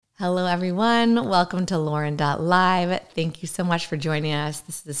Hello, everyone. Welcome to Lauren.live. Thank you so much for joining us.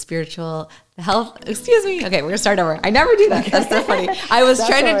 This is the spiritual health. Excuse me. Okay, we're going to start over. I never do that. That's so funny. I was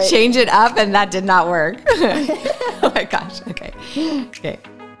trying to change it up and that did not work. Oh my gosh. Okay.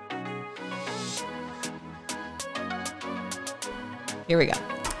 Here we go.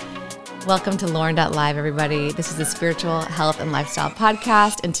 Welcome to Lauren.live, everybody. This is the Spiritual Health and Lifestyle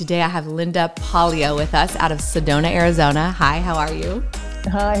Podcast. And today I have Linda Pollio with us out of Sedona, Arizona. Hi, how are you?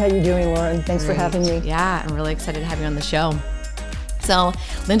 Hi, how you doing, Lauren? Thanks for having me. Yeah, I'm really excited to have you on the show. So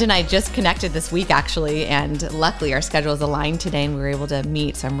Linda and I just connected this week, actually, and luckily our schedules aligned today and we were able to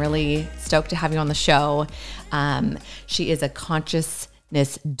meet. So I'm really stoked to have you on the show. She is a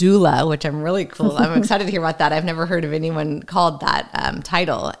consciousness doula, which I'm really cool. I'm excited to hear about that. I've never heard of anyone called that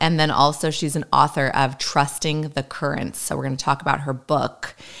title. And then also she's an author of Trusting the Currents. So we're going to talk about her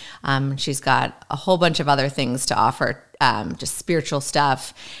book. She's got a whole bunch of other things to offer, just spiritual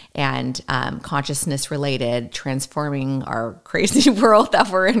stuff and consciousness related, transforming our crazy world that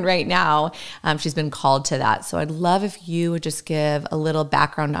we're in right now. She's been called to that. So I'd love if you would just give a little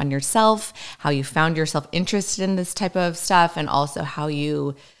background on yourself, how you found yourself interested in this type of stuff, and also how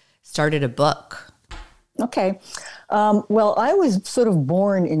you started a book. Okay. Well, I was sort of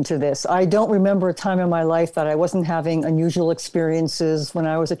born into this. I don't remember a time in my life that I wasn't having unusual experiences. When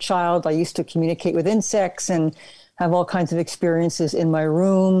I was a child, I used to communicate with insects and have all kinds of experiences in my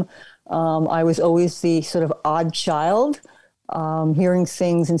room. I was always the sort of odd child, hearing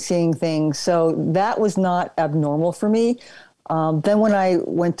things and seeing things. So that was not abnormal for me. Then when I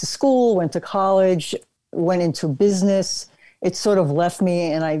went to school, went to college, went into business, it sort of left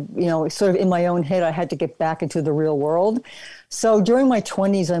me, and I, sort of in my own head, I had to get back into the real world. So during my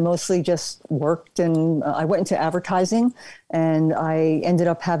 20s, I mostly just worked, and I went into advertising, and I ended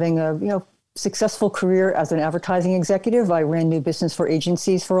up having a, successful career as an advertising executive. I ran new business for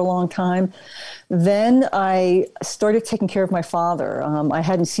agencies for a long time. Then I started taking care of my father. I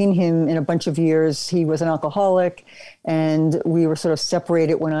hadn't seen him in a bunch of years. He was an alcoholic, and we were sort of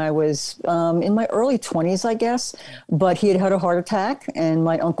separated when I was in my early 20s, I guess. But he had had a heart attack, and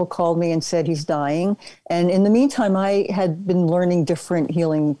my uncle called me and said he's dying. And in the meantime, I had been learning different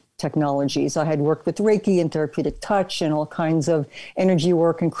healing technologies. I had worked with Reiki and therapeutic touch and all kinds of energy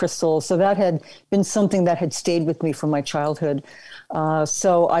work and crystals. So that had been something that had stayed with me from my childhood.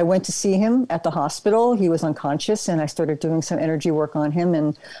 So I went to see him at the hospital. He was unconscious, and I started doing some energy work on him.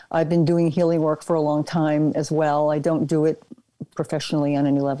 And I've been doing healing work for a long time as well. I don't do it professionally on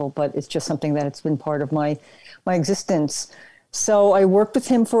any level, but it's just something that it's been part of my existence. So I worked with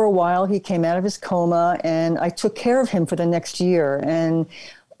him for a while. He came out of his coma, and I took care of him for the next year. And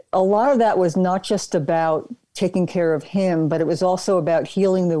a lot of that was not just about taking care of him, but it was also about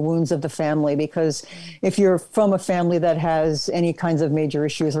healing the wounds of the family. Because if you're from a family that has any kinds of major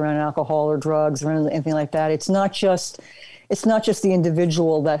issues around alcohol or drugs or anything like that, it's not just the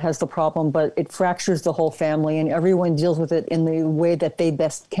individual that has the problem, but it fractures the whole family, and everyone deals with it in the way that they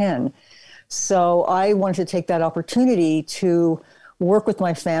best can. So I wanted to take that opportunity to work with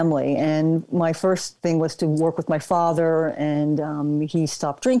my family. And my first thing was to work with my father, and he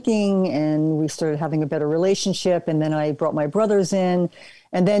stopped drinking, and we started having a better relationship. And then I brought my brothers in.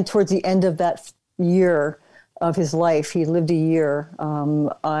 And then towards the end of that year of his life, he lived a year,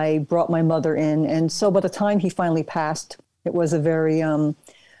 I brought my mother in. And so by the time he finally passed, it was a very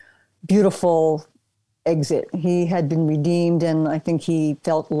beautiful exit. He had been redeemed, and I think he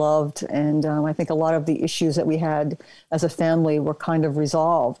felt loved. And I think a lot of the issues that we had as a family were kind of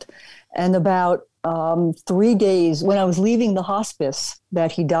resolved. And about 3 days, when I was leaving the hospice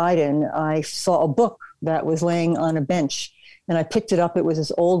that he died in, I saw a book that was laying on a bench. And I picked it up. It was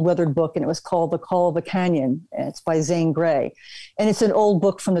this old weathered book, and it was called The Call of the Canyon. And it's by Zane Grey. And it's an old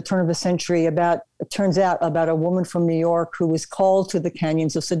book from the turn of the century about a woman from New York who was called to the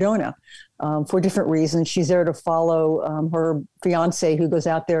canyons of Sedona for different reasons. She's there to follow her fiance, who goes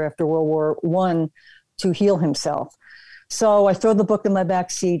out there after World War I to heal himself. So I throw the book in my back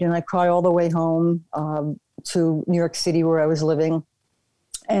seat, and I cry all the way home to New York City, where I was living.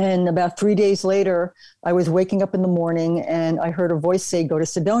 And about 3 days later, I was waking up in the morning, and I heard a voice say, "Go to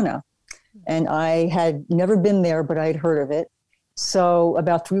Sedona." And I had never been there, but I had heard of it. So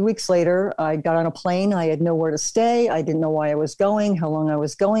about 3 weeks later, I got on a plane. I had nowhere to stay. I didn't know why I was going, how long I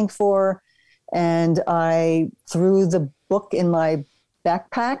was going for. And I threw the book in my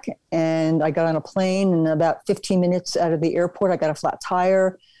backpack, and I got on a plane. And about 15 minutes out of the airport, I got a flat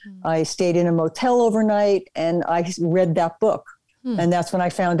tire. I stayed in a motel overnight, and I read that book. And that's when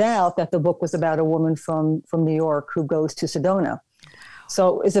I found out that the book was about a woman from New York who goes to Sedona.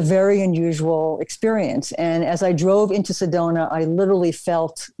 So it's a very unusual experience. And as I drove into Sedona, I literally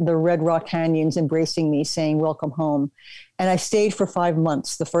felt the Red Rock Canyons embracing me, saying, welcome home. And I stayed for 5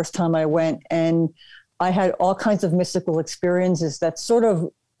 months the first time I went. And I had all kinds of mystical experiences that sort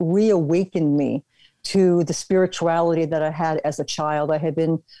of reawakened me to the spirituality that I had as a child. I had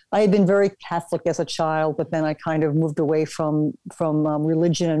been very Catholic as a child, but then I kind of moved away from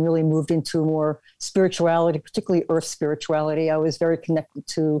religion and really moved into more spirituality, particularly earth spirituality. I was very connected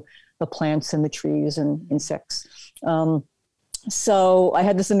to the plants and the trees and insects. So I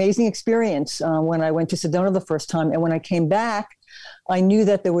had this amazing experience when I went to Sedona the first time. And when I came back, I knew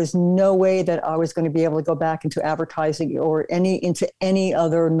that there was no way that I was going to be able to go back into advertising or into any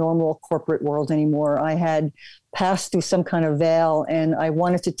other normal corporate world anymore. I had passed through some kind of veil, and I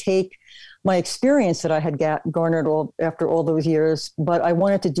wanted to take my experience that I had garnered after all those years, but I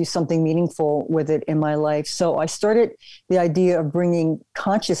wanted to do something meaningful with it in my life. So I started the idea of bringing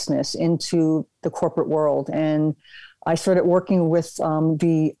consciousness into the corporate world, and I started working with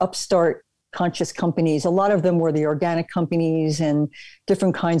the upstart conscious companies. A lot of them were the organic companies and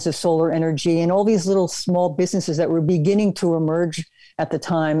different kinds of solar energy and all these little small businesses that were beginning to emerge at the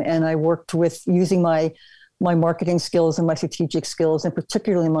time. And I worked with using my marketing skills and my strategic skills, and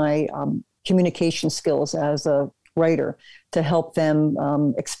particularly my communication skills as a writer, to help them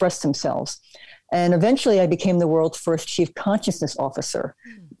express themselves. And eventually I became the world's first chief consciousness officer.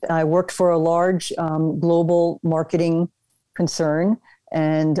 I worked for a large global marketing concern,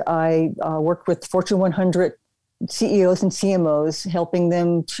 and I worked with Fortune 100 CEOs and CMOs, helping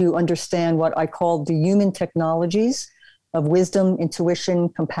them to understand what I called the human technologies of wisdom, intuition,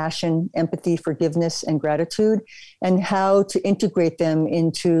 compassion, empathy, forgiveness, and gratitude, and how to integrate them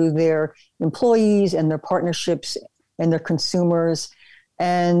into their employees and their partnerships and their consumers.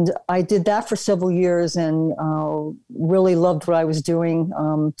 And I did that for several years and really loved what I was doing.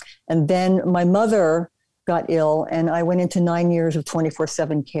 And then my mother got ill, and I went into 9 years of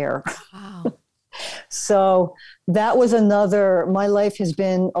 24/7 care. Wow. So that was my life has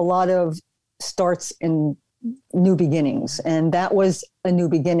been a lot of starts and new beginnings. And that was a new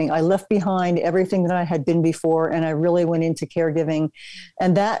beginning. I left behind everything that I had been before, and I really went into caregiving.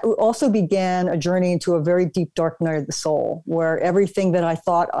 And that also began a journey into a very deep, dark night of the soul, where everything that I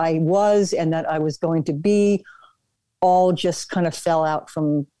thought I was and that I was going to be all just kind of fell out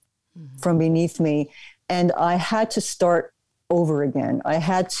from beneath me. And I had to start over again. I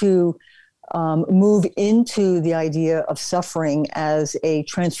had to move into the idea of suffering as a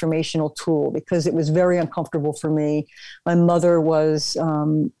transformational tool, because it was very uncomfortable for me. My mother was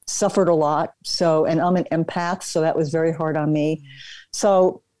suffered a lot, and I'm an empath, so that was very hard on me.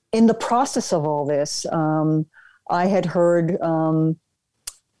 So in the process of all this, I had heard,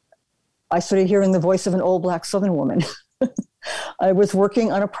 I started hearing the voice of an old Black Southern woman. I was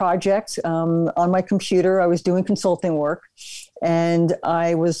working on a project on my computer. I was doing consulting work, and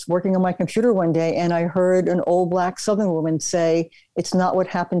I was working on my computer one day, and I heard an old Black Southern woman say, "It's not what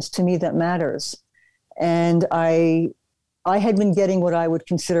happens to me that matters." And I had been getting what I would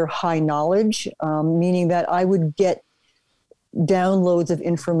consider high knowledge, meaning that I would get downloads of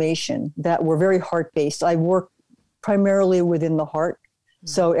information that were very heart-based. I work primarily within the heart,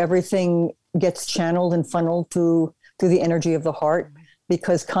 so everything gets channeled and funneled through the energy of the heart,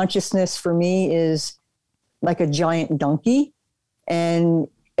 because consciousness for me is like a giant donkey, and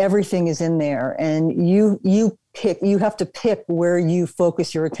everything is in there. And you have to pick where you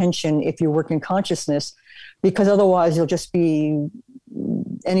focus your attention if you work in consciousness, because otherwise you'll just be,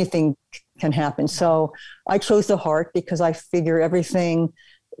 anything can happen. So I chose the heart because I figure everything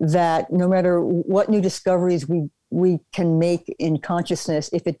that no matter what new discoveries we can make in consciousness,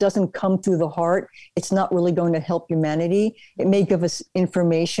 if it doesn't come through the heart, it's not really going to help humanity. It may give us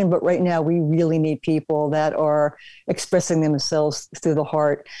information, but right now we really need people that are expressing themselves through the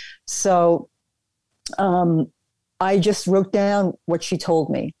heart. So I just wrote down what she told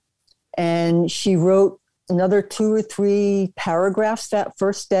me. And she wrote another 2 or 3 paragraphs that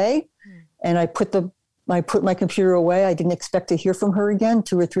first day. And I put my computer away. I didn't expect to hear from her again.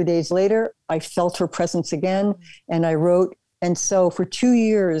 2 or 3 days later, I felt her presence again, and I wrote. And so for 2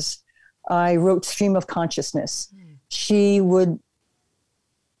 years, I wrote Stream of Consciousness. She would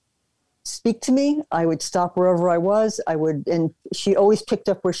speak to me. I would stop wherever I was. And she always picked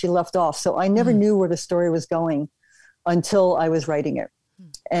up where she left off. So I never knew where the story was going until I was writing it.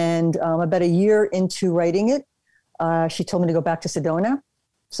 And about a year into writing it, she told me to go back to Sedona.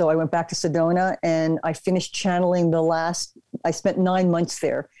 So I went back to Sedona, and I finished channeling I spent 9 months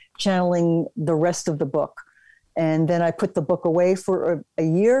there channeling the rest of the book. And then I put the book away for a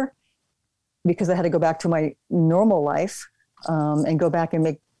year because I had to go back to my normal life. and go back and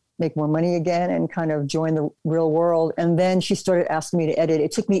make more money again and kind of join the real world. And then she started asking me to edit.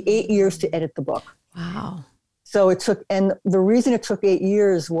 It took me 8 years to edit the book. Wow. So and the reason it took 8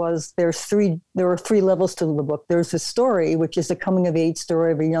 years was there were three levels to the book. There's the story, which is a coming of age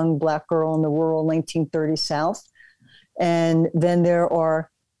story of a young Black girl in the rural 1930s South. And then there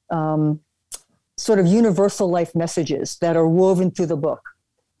are sort of universal life messages that are woven through the book.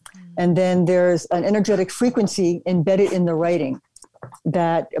 And then there's an energetic frequency embedded in the writing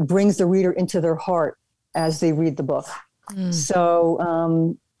that brings the reader into their heart as they read the book.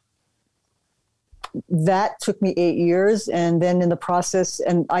 So that took me 8 years. And then in the process,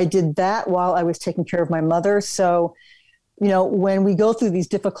 and I did that while I was taking care of my mother. So, when we go through these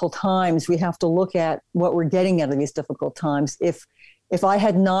difficult times, we have to look at what we're getting out of these difficult times. If I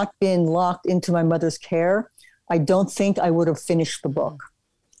had not been locked into my mother's care, I don't think I would have finished the book.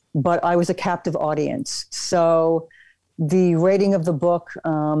 But I was a captive audience. So the writing of the book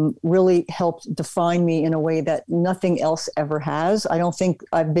really helped define me in a way that nothing else ever has. I don't think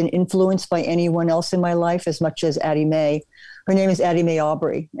I've been influenced by anyone else in my life as much as Addie Mae. Her name is Addie Mae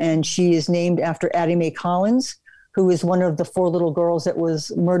Aubrey, and she is named after Addie Mae Collins, who is one of the 4 little girls that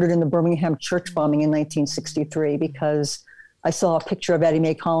was murdered in the Birmingham church bombing in 1963, because I saw a picture of Addie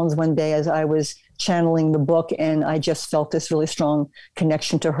Mae Collins one day as I was channeling the book, and I just felt this really strong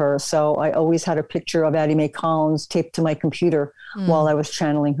connection to her. So I always had a picture of Addie Mae Collins taped to my computer while I was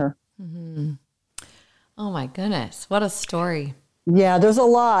channeling her. Mm-hmm. Oh my goodness. What a story. Yeah, there's a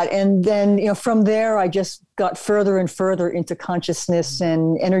lot. And then, from there, I just got further and further into consciousness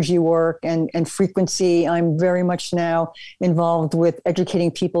and energy work and frequency. I'm very much now involved with educating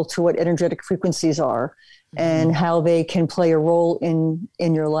people to what energetic frequencies are and how they can play a role in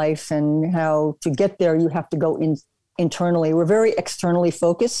your life, and how to get there, you have to go internally. We're very externally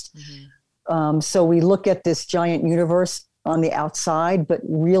focused. So we look at this giant universe on the outside, but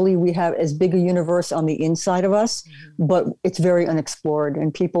really we have as big a universe on the inside of us, but it's very unexplored,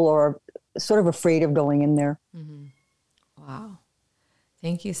 and people are sort of afraid of going in there. Wow.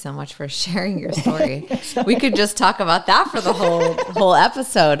 Thank you so much for sharing your story. We could just talk about that for the whole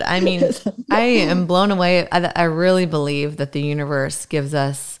episode. I mean, I am blown away. I really believe that the universe gives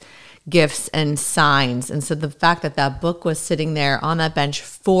us gifts and signs. And so the fact that that book was sitting there on that bench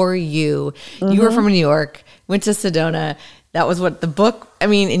for you, you were from New York, went to Sedona. That was what the book,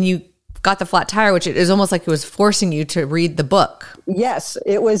 and you got the flat tire, which it is almost like it was forcing you to read the book. Yes,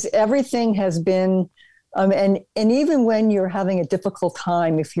 it was. Everything has been, and even when you're having a difficult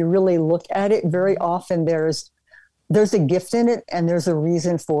time, if you really look at it, very often there's a gift in it and there's a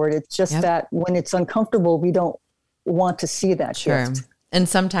reason for it. It's just that when it's uncomfortable, we don't want to see that gift. And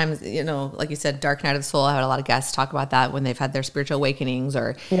sometimes, like you said, dark night of the soul, I had a lot of guests talk about that when they've had their spiritual awakenings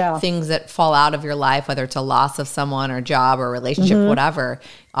or things that fall out of your life, whether it's a loss of someone or job or relationship, whatever.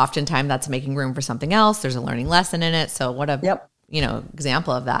 Oftentimes that's making room for something else. There's a learning lesson in it. So what a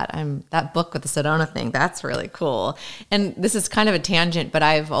example of that. That book with the Sedona thing, that's really cool. And this is kind of a tangent, but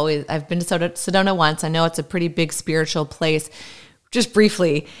I've been to Sedona once. I know it's a pretty big spiritual place. Just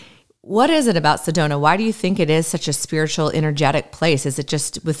briefly, what is it about Sedona? Why do you think it is such a spiritual, energetic place? Is it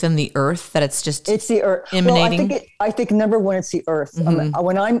just within the earth that it's the earth emanating? Well, I think number one, it's the earth.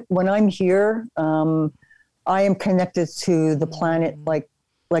 When I'm here, I am connected to the planet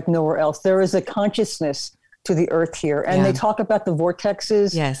like nowhere else. There is a consciousness to the earth here, and they talk about the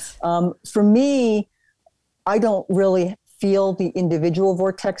vortexes. Yes. For me, I don't really feel the individual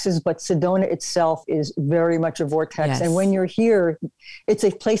vortexes, but Sedona itself is very much a vortex. Yes. And when you're here, it's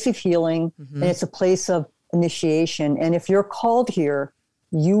a place of healing and it's a place of initiation. And if you're called here,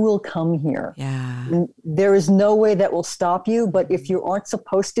 you will come here. Yeah. And there is no way that will stop you. But if you aren't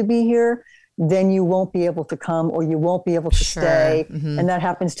supposed to be here, then you won't be able to come, or you won't be able to stay. And that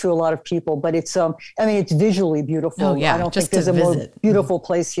happens to a lot of people, but it's, it's visually beautiful. Oh, yeah. I don't think there's a more beautiful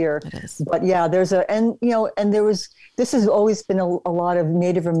place here, but this has always been a lot of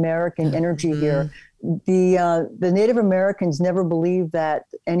Native American energy here. The Native Americans never believed that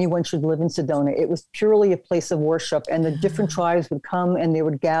anyone should live in Sedona. It was purely a place of worship, and the different tribes would come and they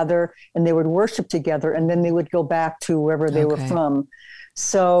would gather and they would worship together, and then they would go back to wherever they were from.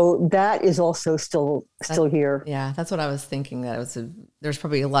 So that is also still here. Yeah, that's what I was thinking. That there's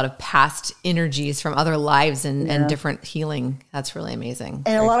probably a lot of past energies from other lives and different healing. That's really amazing.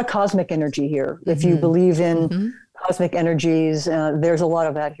 And a lot of cosmic energy here. If you believe in cosmic energies, there's a lot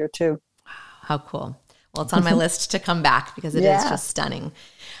of that here too. Wow, how cool. Well, it's on my list to come back because it is just stunning.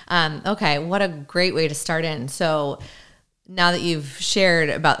 Okay, what a great way to start in. So now that you've shared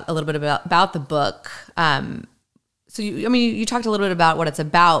a little bit about the book, So, you talked a little bit about what it's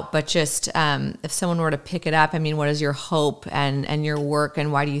about, but just if someone were to pick it up, what is your hope and your work,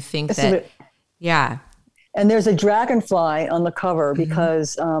 and why do you think that? Yeah. And there's a dragonfly on the cover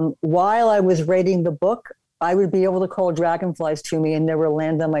because while I was writing the book, I would be able to call dragonflies to me and they would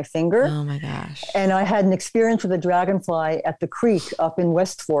land on my finger. Oh my gosh. And I had an experience with a dragonfly at the creek up in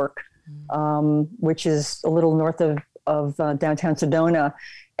West Fork, which is a little north of downtown Sedona.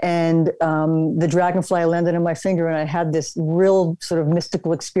 And the dragonfly landed on my finger and I had this real sort of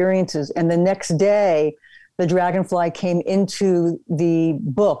mystical experiences. And the next day, the dragonfly came into the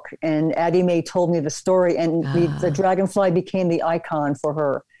book and Addie Mae told me the story and the dragonfly became the icon for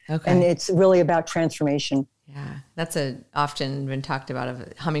her. Okay. And it's really about transformation. Yeah, that's often been talked about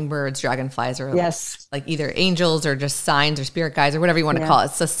of hummingbirds, dragonflies, or yes, like either angels or just signs or spirit guides or whatever you want to call it.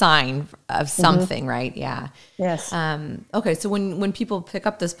 It's a sign of something, right? Yeah. Yes. Okay, so when people pick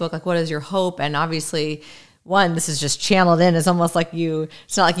up this book, like what is your hope? And obviously, one, this is just channeled in. It's almost like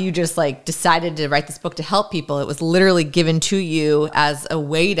it's not like you just like decided to write this book to help people. It was literally given to you as a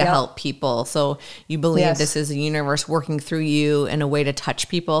way to help people. So you believe this is a universe working through you in a way to touch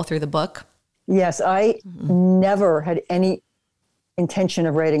people through the book? Yes, I never had any intention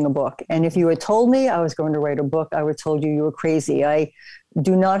of writing a book. And if you had told me I was going to write a book, I would have told you were crazy. I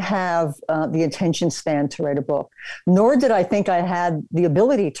do not have the attention span to write a book, nor did I think I had the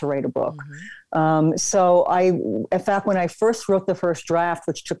ability to write a book. So in fact, when I first wrote the first draft,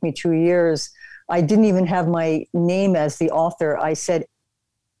 which took me 2 years, I didn't even have my name as the author. I said,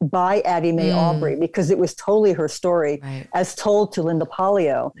 by Addie Mae Aubrey, because it was totally her story as told to Linda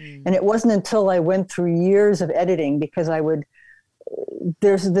Pollio. And it wasn't until I went through years of editing, because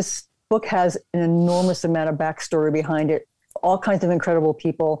this book has an enormous amount of backstory behind it. All kinds of incredible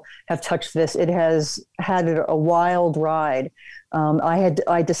people have touched this. It has had a wild ride.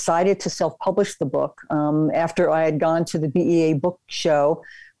 I decided to self-publish the book after I had gone to the BEA book show,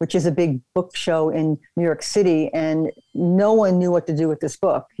 which is a big book show in New York City, and no one knew what to do with this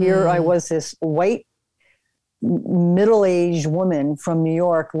book. Here I was, this white, middle-aged woman from New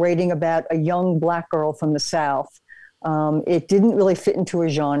York writing about a young Black girl from the South. It didn't really fit into a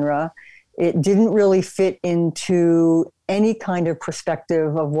genre. It didn't really fit into any kind of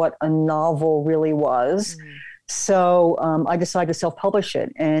perspective of what a novel really was. So I decided to self-publish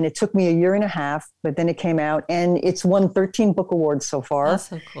it, and it took me 1.5 years, but then it came out, and it's won 13 book awards so far. That's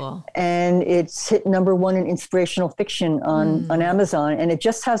so cool. And it's hit #1 in inspirational fiction on Amazon, and it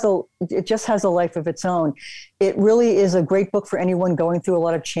just has a life of its own. It really is a great book for anyone going through a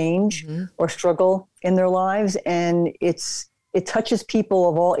lot of change or struggle in their lives, and it touches people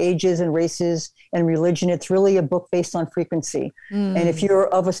of all ages and races and religion. It's really a book based on frequency, and if you're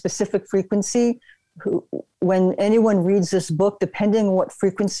of a specific frequency, when anyone reads this book, depending on what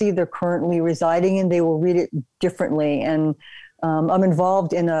frequency they're currently residing in, they will read it differently. And I'm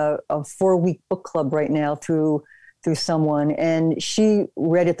involved in a 4-week book club right now through someone, and she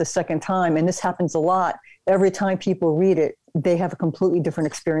read it the second time. And this happens a lot. Every time people read it, they have a completely different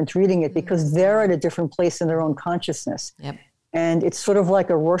experience reading it because they're at a different place in their own consciousness. Yep. And it's sort of like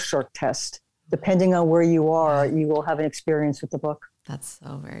a Rorschach test. Depending on where you are, you will have an experience with the book. That's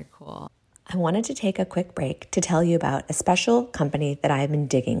so very cool. I wanted to take a quick break to tell you about a special company that I've been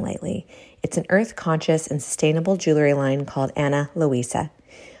digging lately. It's an earth-conscious and sustainable jewelry line called Ana Luisa.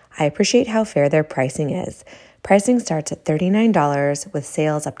 I appreciate how fair their pricing is. Pricing starts at $39 with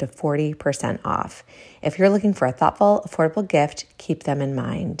sales up to 40% off. If you're looking for a thoughtful, affordable gift, keep them in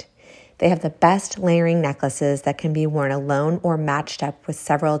mind. They have the best layering necklaces that can be worn alone or matched up with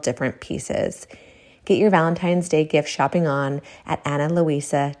several different pieces. Get your Valentine's Day gift shopping on at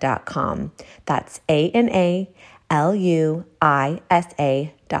analuisa.com. That's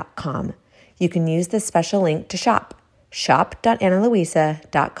ANALUISA.com. You can use this special link to shop.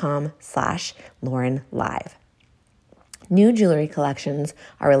 shop.analuisa.com/LaurenLive. New jewelry collections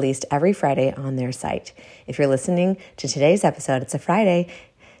are released every Friday on their site. If you're listening to today's episode, it's a Friday,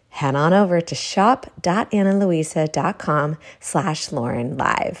 head on over to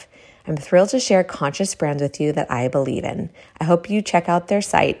shop.analuisa.com/LaurenLive. I'm thrilled to share conscious brands with you that I believe in. I hope you check out their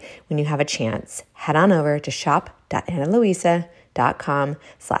site when you have a chance. Head on over to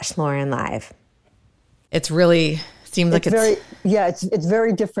shop.analuisa.com/LaurenLive. It's really seems like it's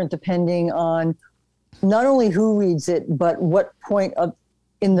very different depending on not only who reads it, but what point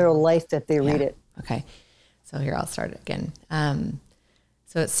in their life that they read it. Okay. So here, I'll start again.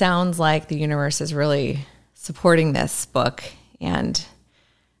 So it sounds like the universe is really supporting this book, and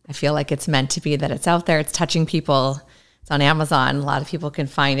I feel like it's meant to be, that it's out there, it's touching people. It's on Amazon. A lot of people can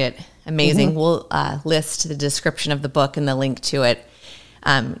find it. Amazing. We'll list the description of the book and the link to it,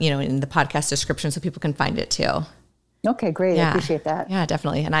 in the podcast description so people can find it too. Okay, great. I appreciate that. Yeah,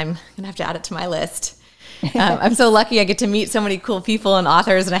 definitely. And I'm going to have to add it to my list. I'm so lucky I get to meet so many cool people and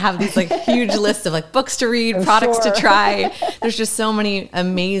authors, and I have these like huge lists of like books to read, products to try. There's just so many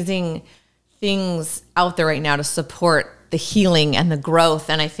amazing things out there right now to support the healing and the growth.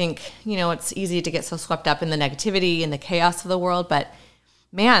 And I think, it's easy to get so swept up in the negativity and the chaos of the world, but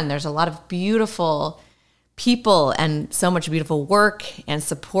man, there's a lot of beautiful people and so much beautiful work and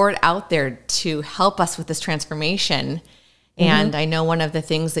support out there to help us with this transformation. And I know one of the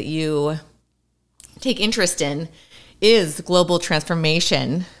things that you take interest in is global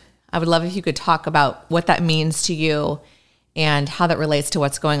transformation. I would love if you could talk about what that means to you and how that relates to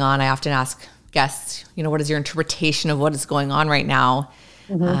what's going on. I often ask guests, what is your interpretation of what is going on right now?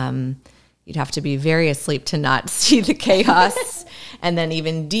 You'd have to be very asleep to not see the chaos. And then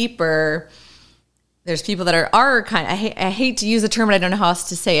even deeper, there's people that are kind of, I hate to use the term, but I don't know how else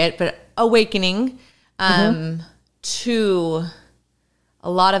to say it, but awakening to a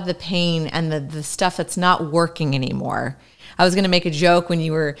lot of the pain and the stuff that's not working anymore. I was going to make a joke when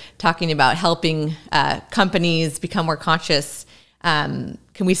you were talking about helping companies become more conscious. Can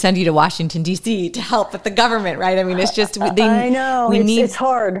we send you to Washington, D.C. to help with the government, right? I mean, it's just, I know, it's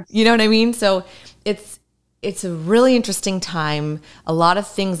hard. You know what I mean? So it's a really interesting time. A lot of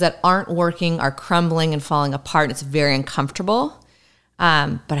things that aren't working are crumbling and falling apart. It's very uncomfortable.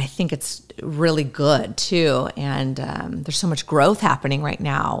 But I think it's really good too. And there's so much growth happening right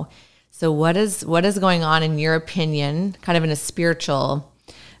now. So what is going on in your opinion, kind of in a spiritual,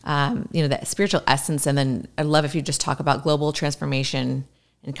 that spiritual essence? And then I'd love if you just talk about global transformation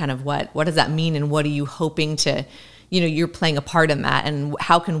and kind of what does that mean? And what are you hoping to, you're playing a part in that, and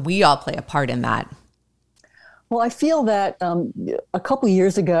how can we all play a part in that? Well, I feel that a couple of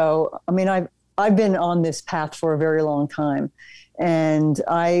years ago, I've been on this path for a very long time. And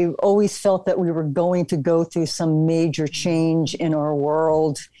I always felt that we were going to go through some major change in our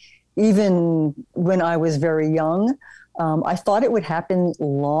world, even when I was very young. I thought it would happen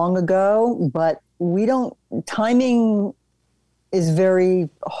long ago, but timing is very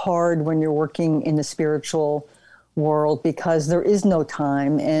hard when you're working in the spiritual world, because there is no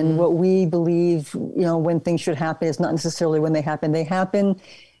time. And what we believe, when things should happen is not necessarily when they happen. They happen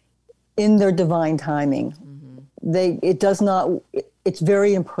in their divine timing. It's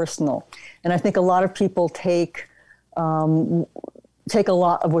very impersonal. And I think a lot of people take a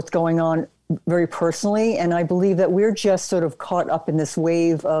lot of what's going on very personally. And I believe that we're just sort of caught up in this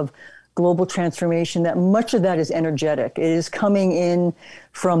wave of global transformation, that much of that is energetic. It is coming in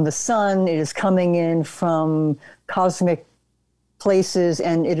from the sun. It is coming in from cosmic places,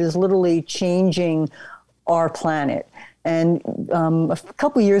 and it is literally changing our planet. And a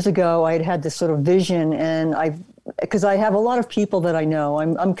couple of years ago, I had this sort of vision, and because I have a lot of people that I know.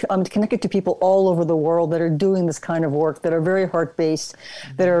 I'm connected to people all over the world that are doing this kind of work, that are very heart-based,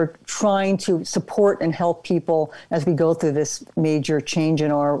 that are trying to support and help people as we go through this major change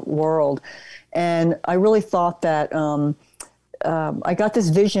in our world. And I really thought that I got this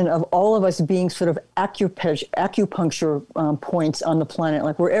vision of all of us being sort of acupuncture points on the planet.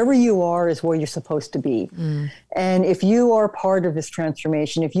 Like wherever you are is where you're supposed to be. And if you are part of this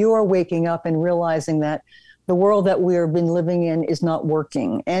transformation, if you are waking up and realizing that the world that we've been living in is not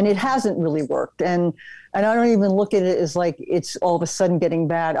working, and it hasn't really worked. And I don't even look at it as like it's all of a sudden getting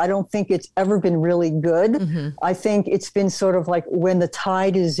bad. I don't think it's ever been really good. I think it's been sort of like when the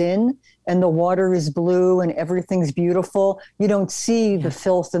tide is in and the water is blue and everything's beautiful, you don't see the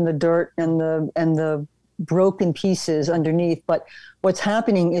filth and the dirt and the broken pieces underneath. But what's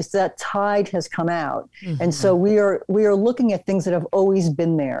happening is that tide has come out. And so we are looking at things that have always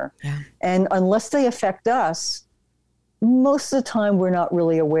been there. And unless they affect us, most of the time we're not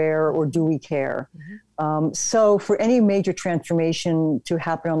really aware, or do we care? So for any major transformation to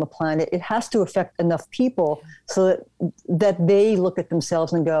happen on the planet, it has to affect enough people so that they look at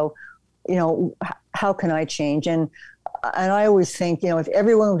themselves and go, how can I change? And I always think, if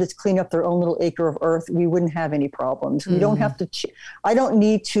everyone would just clean up their own little acre of earth, we wouldn't have any problems. We don't have to, I don't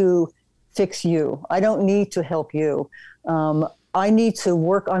need to fix you. I don't need to help you. I need to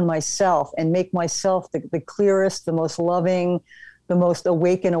work on myself and make myself the clearest, the most loving, the most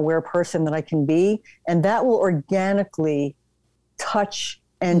awake and aware person that I can be. And that will organically touch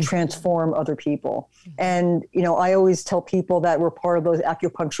and transform other people. And, I always tell people that we're part of those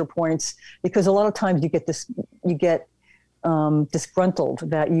acupuncture points, because a lot of times you get disgruntled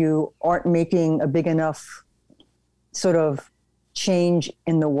that you aren't making a big enough sort of change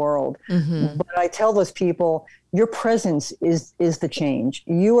in the world. But I tell those people, your presence is the change.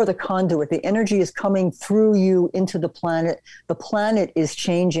 You are the conduit. The energy is coming through you into the planet. The planet is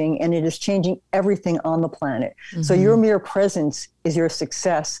changing, and it is changing everything on the planet. So your mere presence is your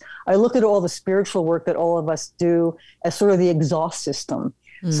success. I look at all the spiritual work that all of us do as sort of the exhaust system.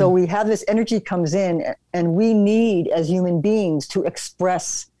 So we have this energy comes in, and we need, as human beings, to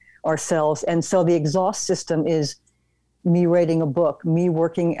express ourselves. And so the exhaust system is me writing a book, me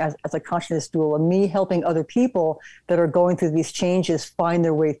working as a consciousness doula, me helping other people that are going through these changes find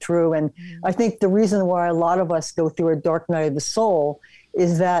their way through. And I think the reason why a lot of us go through a dark night of the soul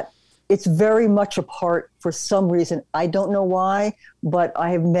is that it's very much a part, for some reason, I don't know why, but I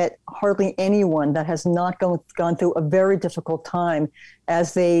have met hardly anyone that has not gone through a very difficult time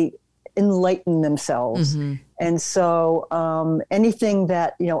as they enlighten themselves. And so anything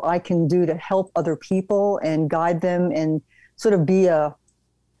that, I can do to help other people and guide them and sort of be a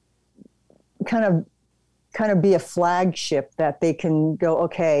kind of be a flagship that they can go,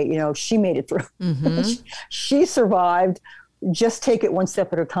 okay, she made it through. She survived. Just take it one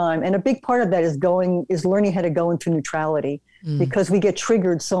step at a time. And a big part of that is learning how to go into neutrality, because we get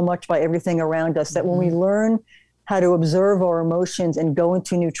triggered so much by everything around us that when we learn how to observe our emotions and go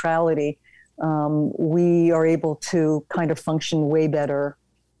into neutrality, we are able to kind of function way better.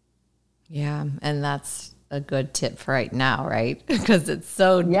 Yeah. And that's a good tip for right now, right? Because it's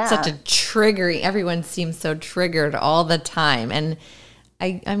such a triggering, everyone seems so triggered all the time. And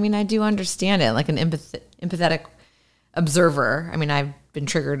I mean, I do understand it, like an empathetic observer. I mean, I've been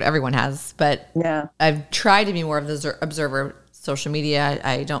triggered, everyone has, but I've tried to be more of the observer. Social media,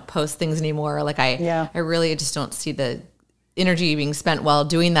 I don't post things anymore. Like I really just don't see the energy being spent while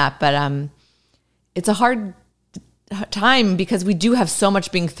doing that. But it's a hard time because we do have so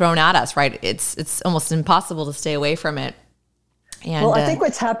much being thrown at us, right? It's almost impossible to stay away from it. And I think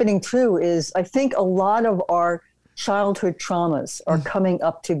what's happening too is I think a lot of our childhood traumas are coming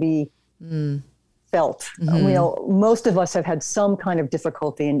up to be felt. Most of us have had some kind of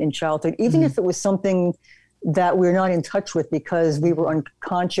difficulty in childhood, even if it was something that we're not in touch with because we were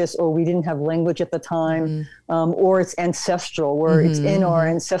unconscious or we didn't have language at the time, or it's ancestral, where it's in our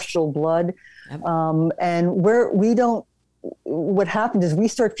ancestral blood. And what happens is we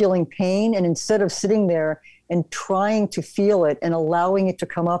start feeling pain, and instead of sitting there and trying to feel it and allowing it to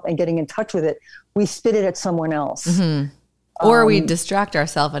come up and getting in touch with it, we spit it at someone else. Or we distract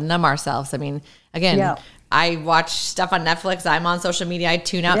ourselves and numb ourselves. I mean, again, I watch stuff on Netflix. I'm on social media. I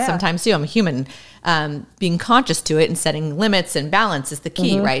tune out sometimes too. I'm a human. Being conscious to it and setting limits and balance is the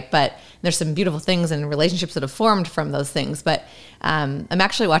key, right? But there's some beautiful things and relationships that have formed from those things. But I'm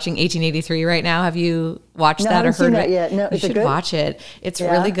actually watching 1883 right now. Have you watched that or heard of it? Yet. No, you should watch it. It's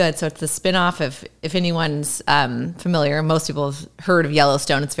really good. So it's the spinoff of, if anyone's familiar, most people have heard of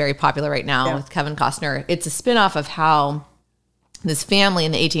Yellowstone. It's very popular right now with Kevin Costner. It's a spinoff of how this family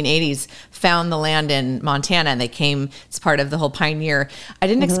in the 1880s found the land in Montana, and they came as part of the whole pioneer. I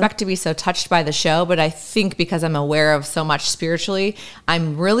didn't expect to be so touched by the show, but I think because I'm aware of so much spiritually,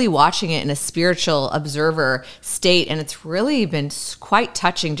 I'm really watching it in a spiritual observer state. And it's really been quite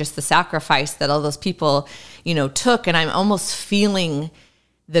touching, just the sacrifice that all those people, took. And I'm almost feeling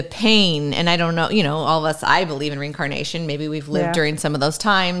the pain. And I don't know, all of us, I believe in reincarnation. Maybe we've lived during some of those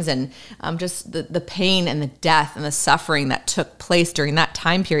times, and just the pain and the death and the suffering that took place during that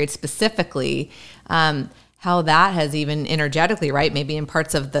time period specifically, how that has even energetically, right, maybe in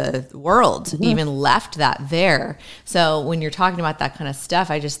parts of the world, even left that there. So when you're talking about that kind of stuff,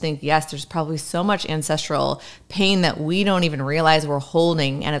 I just think, yes, there's probably so much ancestral pain that we don't even realize we're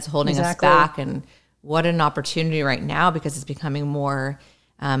holding, and it's holding us back. And what an opportunity right now, because it's becoming more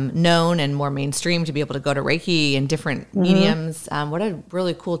known and more mainstream to be able to go to Reiki and different mediums. What a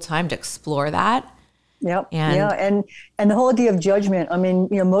really cool time to explore that. Yep. And the whole idea of judgment. I mean,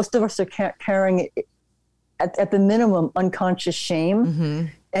 most of us are carrying at the minimum unconscious shame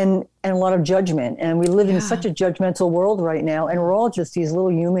and a lot of judgment. And we live in such a judgmental world right now, and we're all just these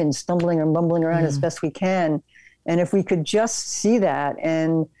little humans stumbling and bumbling around as best we can. And if we could just see that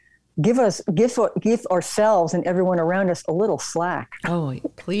and give ourselves and everyone around us a little slack. Oh,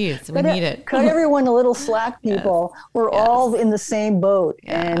 please. We need it. Cut everyone a little slack, people. We're all in the same boat.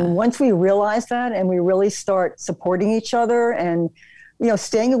 And once we realize that and we really start supporting each other and,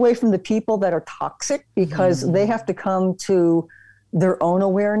 staying away from the people that are toxic, because they have to come to their own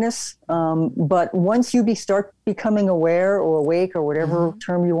awareness. But once you start becoming aware or awake or whatever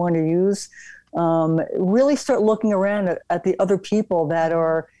term you want to use, really start looking around at the other people that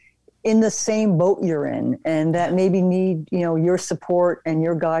are in the same boat you're in, and that maybe need, your support and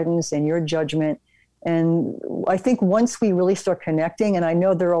your guidance and your judgment. And I think once we really start connecting, and I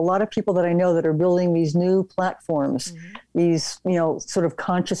know there are a lot of people that I know that are building these new platforms, these, sort of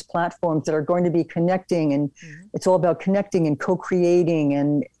conscious platforms that are going to be connecting, and it's all about connecting and co-creating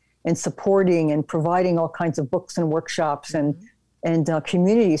and supporting and providing all kinds of books and workshops and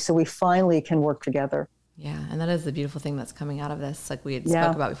community, so we finally can work together. Yeah, and that is the beautiful thing that's coming out of this. Like we had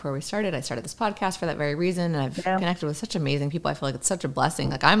spoke about before we started, I started this podcast for that very reason, and I've connected with such amazing people. I feel like it's such a blessing.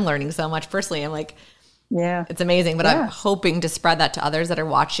 Like I'm learning so much personally. I'm like, it's amazing, but I'm hoping to spread that to others that are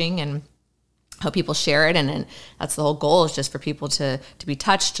watching and hope people share it. And that's the whole goal, is just for people to be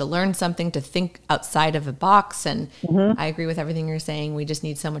touched, to learn something, to think outside of a box. And I agree with everything you're saying. We just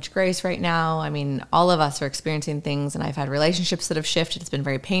need so much grace right now. I mean, all of us are experiencing things, and I've had relationships that have shifted. It's been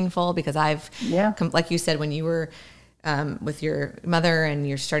very painful because I've, like you said, when you were with your mother and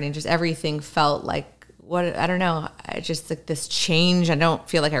you're starting, just everything felt like, I don't know. I just like this change. I don't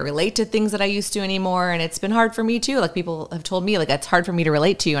feel like I relate to things that I used to anymore. And it's been hard for me too. Like people have told me, like, it's hard for me to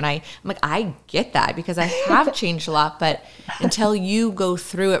relate to you. And I'm like, I get that because I have changed a lot, but until you go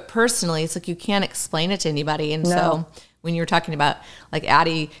through it personally, it's like, you can't explain it to anybody. And so when you're talking about like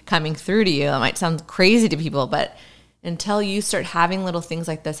Addie coming through to you, it might sound crazy to people, but until you start having little things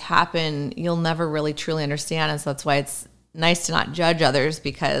like this happen, you'll never really truly understand. And so that's why it's nice to not judge others,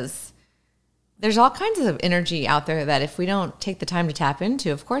 because there's all kinds of energy out there that if we don't take the time to tap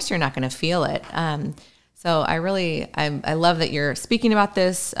into, of course you're not going to feel it. So I love that you're speaking about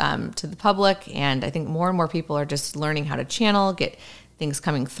this to the public, and I think more and more people are just learning how to channel, get things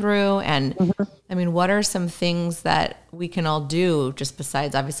coming through. And I mean, what are some things that we can all do, just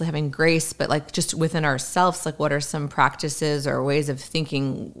besides obviously having grace, but like just within ourselves? Like what are some practices or ways of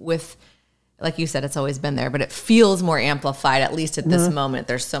thinking with, like you said, it's always been there, but it feels more amplified, at least at this moment.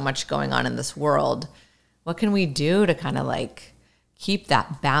 There's so much going on in this world. What can we do to kind of like keep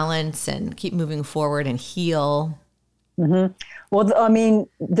that balance and keep moving forward and heal? Well, I mean,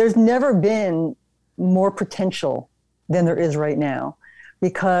 there's never been more potential than there is right now,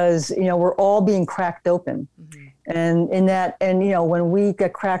 because, we're all being cracked open. And when we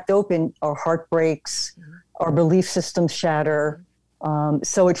get cracked open, our heart breaks, our belief systems shatter.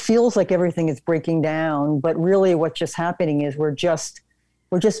 So it feels like everything is breaking down, but really what's just happening is we're just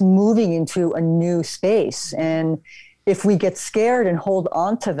moving into a new space. And if we get scared and hold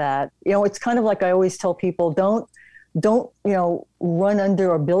on to that, it's kind of like I always tell people, don't run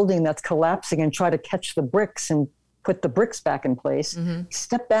under a building that's collapsing and try to catch the bricks and put the bricks back in place.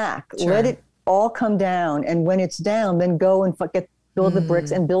 Step back, let it all come down. And when it's down, then go and build the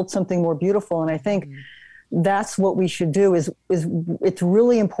bricks and build something more beautiful. And I think that's what we should do. Is it's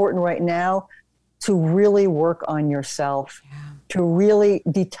really important right now to really work on yourself, to really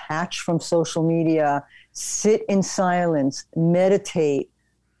detach from social media, sit in silence, meditate,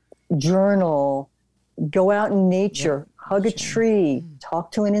 journal, go out in nature, hug a tree,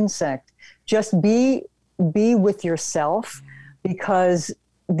 talk to an insect, just be with yourself, because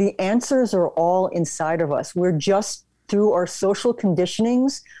the answers are all inside of us. We're just, through our social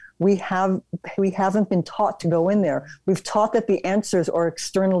conditionings, we haven't been taught to go in there. We've taught that the answers are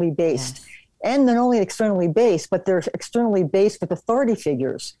externally based. And not only externally based, but they're externally based with authority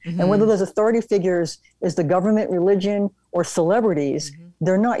figures. And whether those authority figures is the government, religion, or celebrities,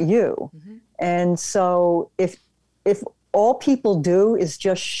 they're not you. And so if all people do is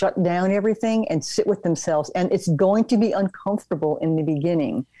just shut down everything and sit with themselves, and it's going to be uncomfortable in the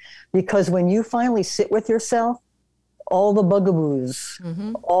beginning, because when you finally sit with yourself, all the bugaboos,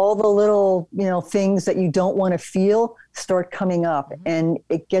 all the little, things that you don't want to feel start coming up, and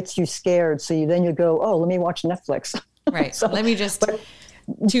it gets you scared. So then you go, oh, let me watch Netflix. Right. So, let me just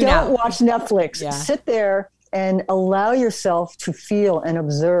tune out. Don't watch Netflix. Sit there and allow yourself to feel and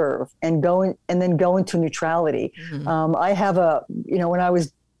observe, and then go into neutrality. I have when I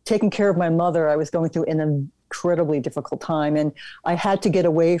was taking care of my mother, I was going through an incredibly difficult time, and I had to get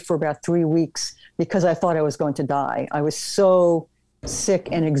away for about 3 weeks because I thought I was going to die. I was so sick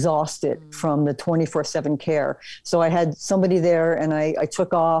and exhausted from the 24/7 care. So I had somebody there, and I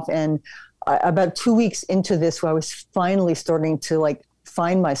took off, and about 2 weeks into this, where I was finally starting to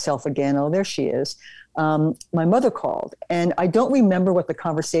find myself again. Oh, there she is. My mother called, and I don't remember what the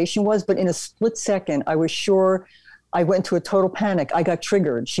conversation was, but in a split second, I was sure I went into a total panic. I got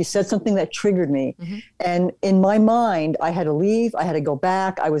triggered. She said something that triggered me. And in my mind, I had to leave. I had to go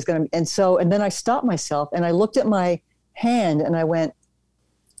back. And then I stopped myself, and I looked at my hand, and I went,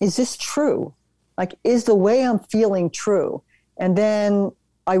 is this true? Is the way I'm feeling true? And then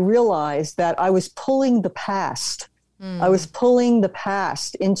I realized that I was pulling the past. I was pulling the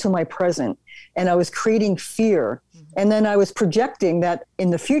past into my present, and I was creating fear. And then I was projecting that in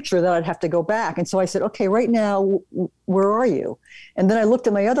the future that I'd have to go back. And so I said, okay, right now, where are you? And then I looked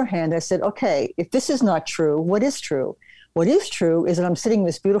at my other hand. I said, okay, if this is not true, what is true? What is true is that I'm sitting in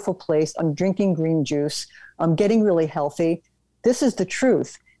this beautiful place. I'm drinking green juice. I'm getting really healthy. This is the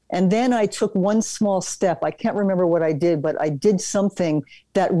truth. And then I took one small step. I can't remember what I did, but I did something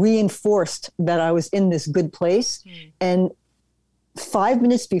that reinforced that I was in this good place. And 5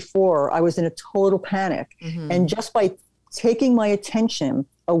 minutes before, I was in a total panic. And just by taking my attention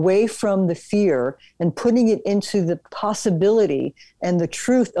away from the fear and putting it into the possibility and the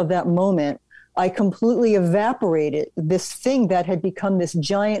truth of that moment, I completely evaporated this thing that had become this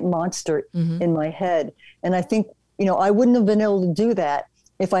giant monster in my head. And I think, I wouldn't have been able to do that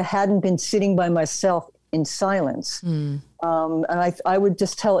if I hadn't been sitting by myself in silence. And I would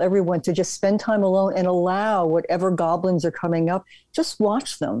just tell everyone to just spend time alone and allow whatever goblins are coming up, just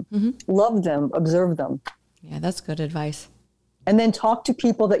watch them, love them, observe them. Yeah, that's good advice. And then talk to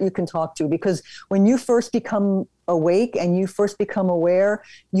people that you can talk to, because when you first become awake and you first become aware,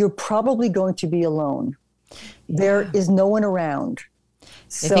 you're probably going to be alone. There is no one around.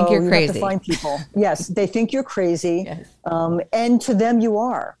 They think you're crazy. Have to find people. Yes, they think you're crazy. Yes. And to them, you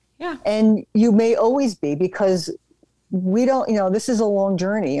are. Yeah. And you may always be, because we don't, this is a long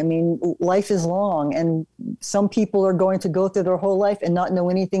journey. I mean, life is long, and some people are going to go through their whole life and not know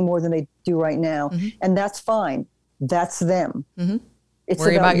anything more than they do right now. And that's fine. That's them. It's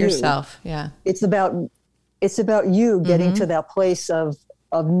Worry about you. yourself. Yeah. It's about you getting to that place of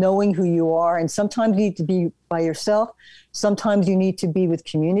knowing who you are. And sometimes you need to be by yourself. Sometimes you need to be with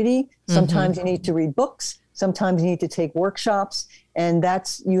community. Sometimes you need to read books. Sometimes you need to take workshops. And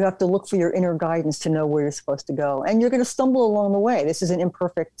you have to look for your inner guidance to know where you're supposed to go. And you're going to stumble along the way. This is an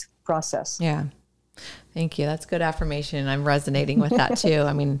imperfect process. Yeah. Thank you. That's good affirmation. I'm resonating with that too.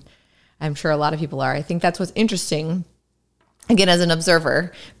 I mean, I'm sure a lot of people are. I think that's what's interesting, again, as an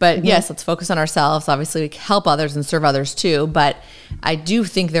observer. But yes, let's focus on ourselves. Obviously, we help others and serve others too. But I do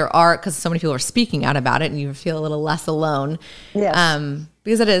think there are, because so many people are speaking out about it, and you feel a little less alone. Yes.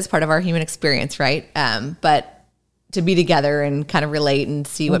 Because it is part of our human experience, right? But to be together and kind of relate and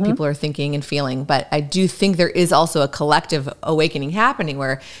see what people are thinking and feeling. But I do think there is also a collective awakening happening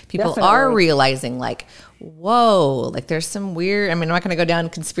where people are realizing, like, whoa, like there's some weird, I mean, I'm not going to go down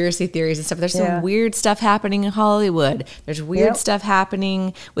conspiracy theories and stuff. There's some weird stuff happening in Hollywood. There's weird stuff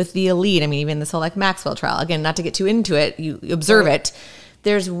happening with the elite. I mean, even this whole like Maxwell trial, again, not to get too into it, you observe it.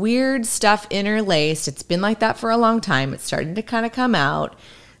 There's weird stuff interlaced. It's been like that for a long time. It's starting to kind of come out.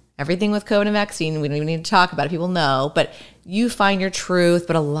 Everything with COVID and vaccine, we don't even need to talk about it. People know, but you find your truth.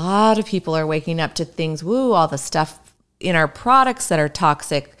 But a lot of people are waking up to things, all the stuff in our products that are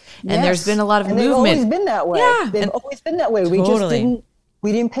toxic. And there's been a lot of movement. They've always been that way. Yeah. They've always been that way. Totally.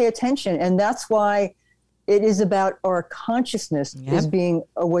 We didn't pay attention. And that's why it is about our consciousness is being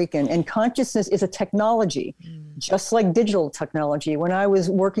awakened. And consciousness is a technology, just like digital technology. When I was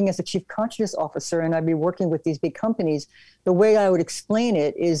working as a chief consciousness officer and I'd be working with these big companies, the way I would explain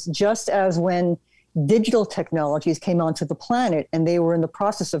it is just as when digital technologies came onto the planet and they were in the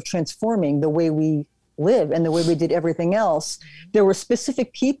process of transforming the way we live and the way we did everything else, there were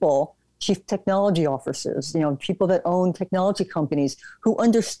specific people, chief technology officers, people that own technology companies who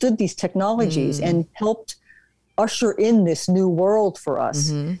understood these technologies and helped usher in this new world for us.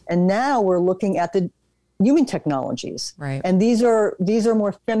 And now we're looking at the human technologies. Right. And these are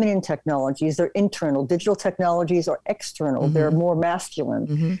more feminine technologies. They're internal. Digital technologies are external. They're more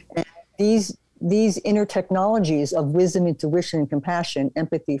masculine. And these inner technologies of wisdom, intuition, compassion,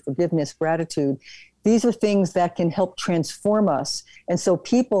 empathy, forgiveness, gratitude, these are things that can help transform us. And so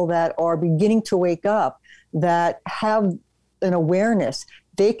people that are beginning to wake up, that have an awareness,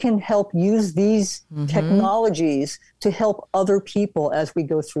 they can help use these technologies to help other people as we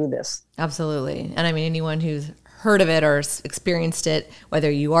go through this. Absolutely. And I mean, anyone who's heard of it or experienced it,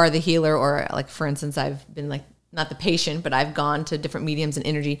 whether you are the healer or, like, for instance, I've been like, not the patient, but I've gone to different mediums and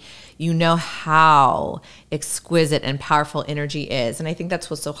energy, you know how exquisite and powerful energy is. And I think that's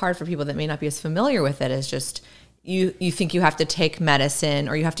what's so hard for people that may not be as familiar with it, is just you think you have to take medicine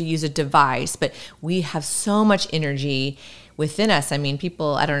or you have to use a device, but we have so much energy within us. I mean,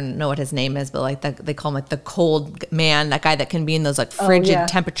 people, I don't know what his name is, but like they call him like the cold man, that guy that can be in those like frigid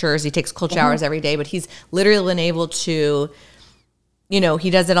temperatures. He takes cold showers every day, but he's literally been able to, he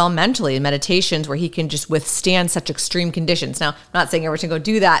does it all mentally in meditations where he can just withstand such extreme conditions. Now, I'm not saying everyone should go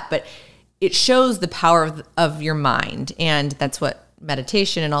do that, but it shows the power of your mind. And that's what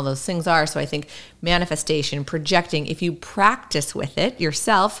meditation and all those things are. So I think manifestation, projecting, if you practice with it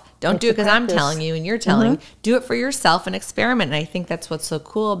yourself, don't do it because I'm telling you and you're telling, do it for yourself and experiment. And I think that's what's so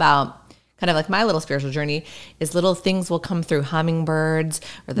cool about kind of like my little spiritual journey is little things will come through, hummingbirds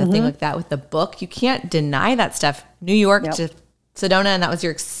or the thing like that with the book. You can't deny that stuff. New York to Sedona, and that was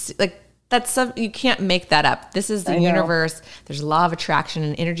your, like, that's stuff, you can't make that up. This is the universe. There's a law of attraction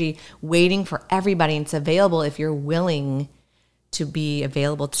and energy waiting for everybody. And it's available if you're willing to be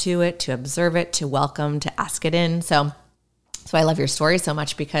available to it, to observe it, to welcome, to ask it in. So I love your story so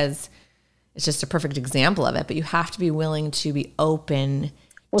much because it's just a perfect example of it. But you have to be willing to be open.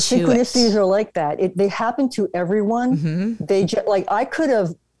 Well, synchronicities are like that. They happen to everyone. They just, like,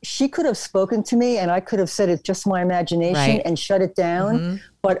 she could have spoken to me and I could have said it's just my imagination and shut it down,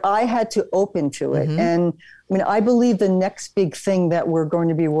 but I had to open to it. And I mean, I believe the next big thing that we're going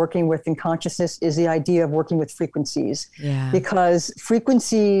to be working with in consciousness is the idea of working with frequencies. Because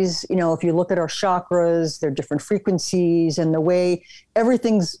frequencies, you know, if you look at our chakras, they're different frequencies, and the way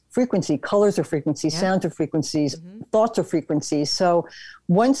everything's frequency, colors are frequencies, sounds are frequencies, thoughts are frequencies. So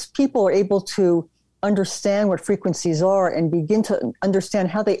once people are able to understand what frequencies are and begin to understand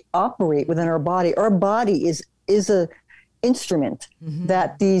how they operate within our body is a instrument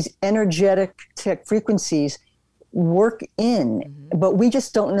that these energetic frequencies work in, but we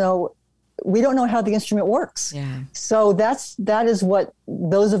just don't know how the instrument works. So that is what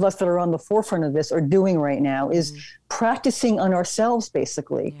those of us that are on the forefront of this are doing right now, is practicing on ourselves,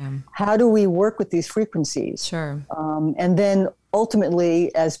 basically. How do we work with these frequencies? And then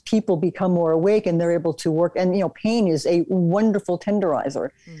ultimately, as people become more awake and they're able to work, and, you know, pain is a wonderful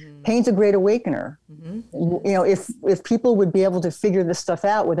tenderizer. Pain's a great awakener. You know, if people would be able to figure this stuff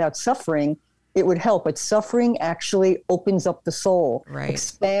out without suffering, it would help. But suffering actually opens up the soul,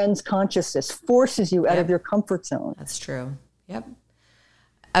 expands consciousness, forces you out of your comfort zone. That's true.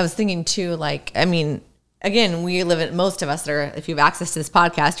 I was thinking too, like, I mean, again, most of us that are, if you have access to this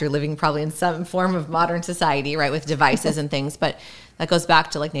podcast, you're living probably in some form of modern society, right, with devices and things. But that goes back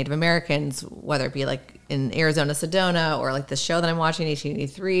to like Native Americans, whether it be like in Arizona, Sedona, or like the show that I'm watching,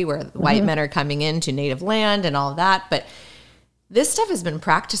 1883, where white men are coming into native land and all of that. But this stuff has been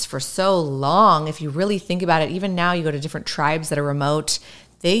practiced for so long. If you really think about it, even now you go to different tribes that are remote,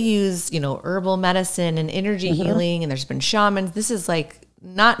 they use, you know, herbal medicine and energy healing, and there's been shamans. This is like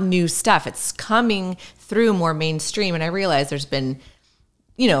not new stuff. It's coming through more mainstream. And I realize there's been,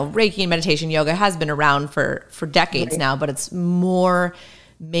 you know, Reiki and meditation yoga has been around for decades now, but it's more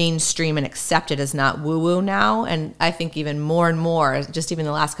mainstream and accepted as not woo-woo now. And I think even more and more, just even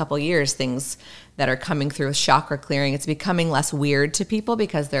the last couple of years, things that are coming through with chakra clearing, it's becoming less weird to people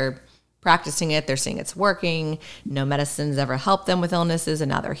because they're practicing it. They're seeing it's working. No medicines ever helped them with illnesses, and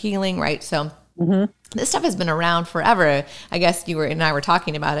now they're healing, right? So this stuff has been around forever. I guess you and I were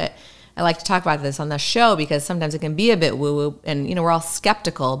talking about it. I like to talk about this on the show because sometimes it can be a bit woo-woo, and, you know, we're all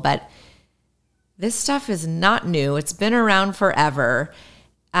skeptical, but this stuff is not new. It's been around forever.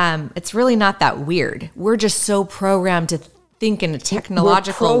 It's really not that weird. We're just so programmed to think in a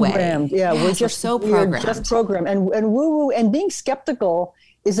technological way. Yeah, we're so programmed. We're just programmed. And woo-woo and being skeptical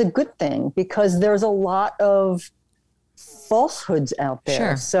is a good thing because there's a lot of falsehoods out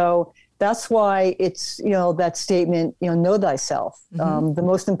there. So that's why it's, you know, that statement, you know thyself. The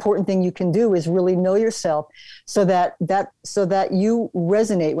most important thing you can do is really know yourself so that you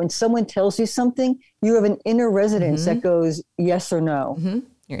resonate. When someone tells you something, you have an inner resonance that goes yes or no.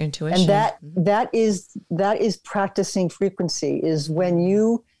 Your intuition. And that is practicing frequency, is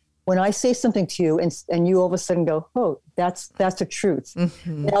when I say something to you and you all of a sudden go, oh, that's the truth.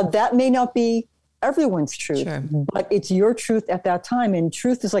 Now that may not be everyone's truth, but it's your truth at that time. And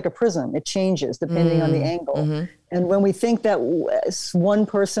truth is like a prism. It changes depending on the angle. And when we think that one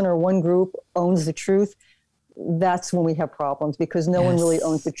person or one group owns the truth, that's when we have problems, because no one really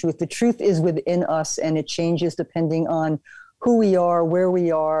owns the truth. The truth is within us, and it changes depending on who we are, where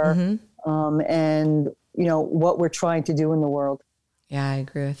we are, and, you know, what we're trying to do in the world. Yeah, I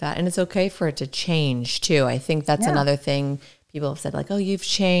agree with that. And it's okay for it to change too. I think that's another thing people have said, like, oh, you've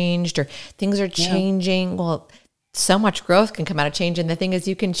changed, or things are changing. Well, so much growth can come out of change. And the thing is,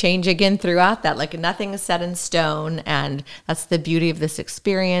 you can change again throughout that. Like, nothing is set in stone. And that's the beauty of this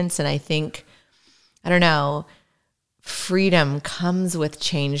experience. And I think, I don't know, freedom comes with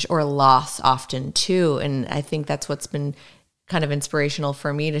change or loss often too. And I think that's what's been kind of inspirational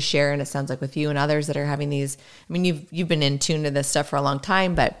for me to share. And it sounds like with you and others that are having these, I mean, you've been in tune to this stuff for a long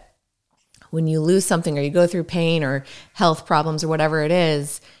time, but when you lose something or you go through pain or health problems or whatever it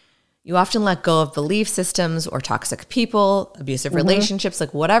is, you often let go of belief systems or toxic people, abusive relationships,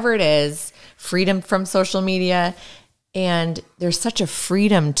 like whatever it is, freedom from social media. And there's such a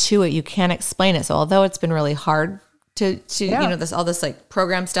freedom to it. You can't explain it. So although it's been really hard to you know, all this like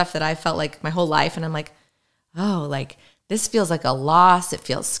program stuff that I felt like my whole life. And I'm like, oh, like this feels like a loss. It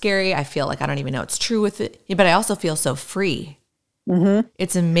feels scary. I feel like I don't even know it's true with it, but I also feel so free. Mm-hmm.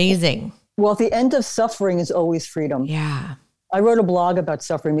 It's amazing. Well, the end of suffering is always freedom. Yeah. I wrote a blog about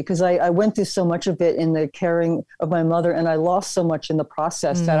suffering because I went through so much of it in the caring of my mother, and I lost so much in the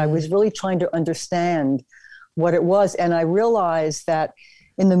process that I was really trying to understand what it was. And I realized that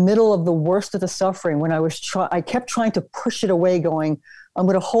in the middle of the worst of the suffering, when I kept trying to push it away, going, I'm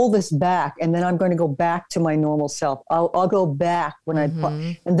going to hold this back, and then I'm going to go back to my normal self. I'll go back when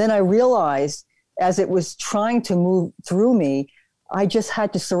and then I realized as it was trying to move through me, I just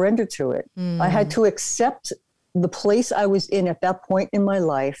had to surrender to it. I had to accept the place I was in at that point in my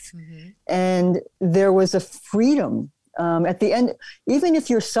life. And there was a freedom at the end. Even if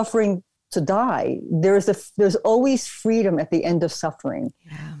you're suffering to die, there's always freedom at the end of suffering.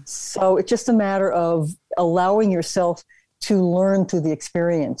 Yeah. So it's just a matter of allowing yourself to learn through the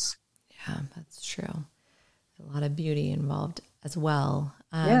experience. Yeah, that's true. A lot of beauty involved as well.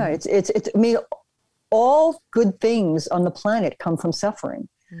 Yeah, it's I mean, all good things on the planet come from suffering.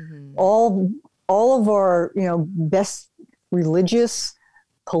 All of our, best religious,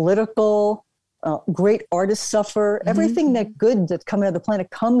 political, great artists suffer. Everything that good that's coming out of the planet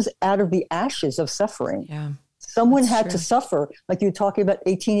comes out of the ashes of suffering. Yeah, someone had to suffer, like you were talking about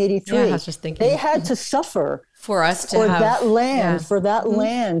 1883. Yeah, I was just thinking. They had to suffer for us to have that land, for that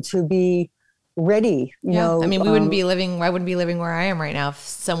land to be ready. You know, I mean, I wouldn't be living where I am right now if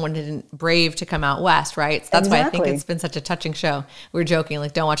someone didn't brave to come out west, right? So that's why I think it's been such a touching show. We were joking,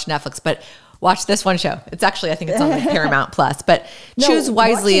 like, don't watch Netflix, but watch this one show. It's actually, I think it's on like Paramount Plus, but choose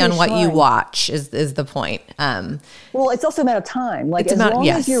wisely on what you watch is the point. Well, it's also a matter of time. Like as long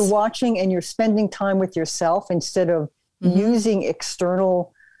as you're watching and you're spending time with yourself instead of using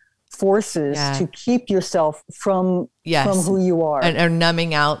external forces to keep yourself from who you are. Or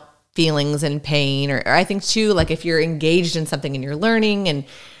numbing out feelings and pain. Or I think too, like if you're engaged in something and you're learning and,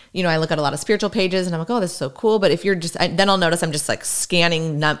 I look at a lot of spiritual pages and I'm like, oh, this is so cool. But if you're then I'll notice I'm just like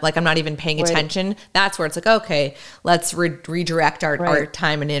scanning, like I'm not even paying attention. That's where it's like, okay, let's redirect our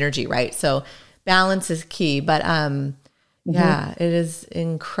time and energy. Right. So balance is key, but it is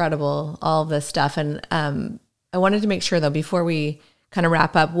incredible, all this stuff. And I wanted to make sure though, before we kind of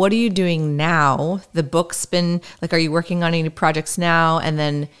wrap up, what are you doing now? The book's been like, are you working on any projects now? And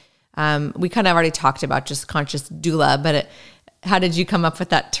then we kind of already talked about just conscious doula, but how did you come up with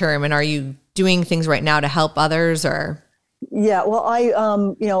that term? And are you doing things right now to help others or? Yeah,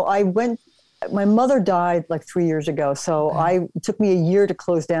 well, my mother died like 3 years ago. So it took me a year to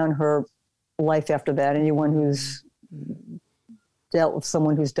close down her life after that. Anyone who's dealt with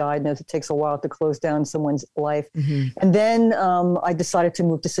someone who's died knows it takes a while to close down someone's life. And then I decided to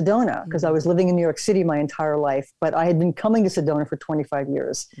move to Sedona because I was living in New York City my entire life, but I had been coming to Sedona for 25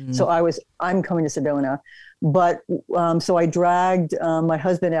 years. So I'm coming to Sedona. But so I dragged my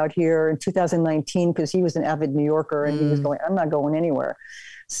husband out here in 2019 because he was an avid New Yorker and he was going, I'm not going anywhere.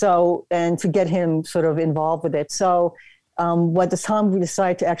 So, and to get him sort of involved with it. So by the time we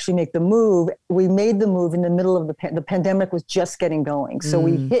decided to actually make the move, we made the move in the middle of the pandemic was just getting going. So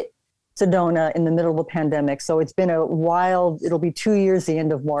we hit Sedona in the middle of the pandemic. So it's been it'll be 2 years, the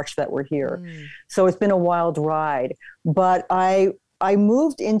end of March that we're here. So it's been a wild ride. But I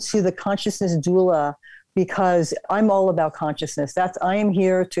moved into the consciousness doula because I'm all about consciousness. I am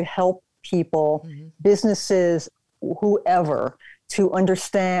here to help people, businesses, whoever, to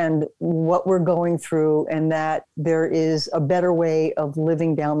understand what we're going through and that there is a better way of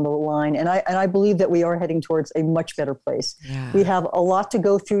living down the line. And I believe that we are heading towards a much better place. Yeah. We have a lot to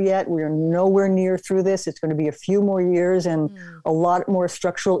go through yet. We are nowhere near through this. It's going to be a few more years and a lot more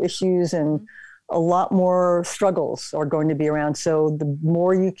structural issues and a lot more struggles are going to be around. So the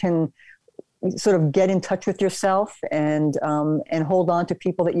more you can sort of get in touch with yourself and hold on to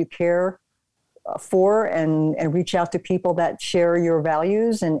people that you care for and reach out to people that share your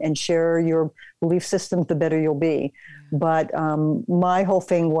values and share your belief systems, the better you'll be. But my whole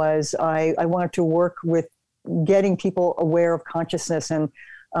thing was I wanted to work with getting people aware of consciousness. And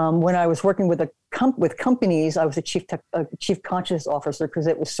when I was working with with companies, I was a chief conscious officer because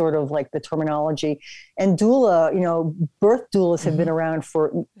it was sort of like the terminology. And doula, birth doulas have been around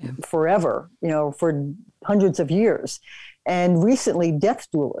for forever, for hundreds of years. And recently, death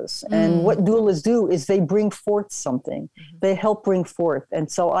doulas. And what doulas do is they bring forth something. They help bring forth.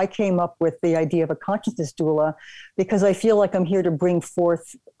 And so I came up with the idea of a consciousness doula because I feel like I'm here to bring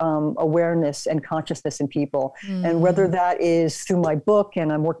forth awareness and consciousness in people. And whether that is through my book,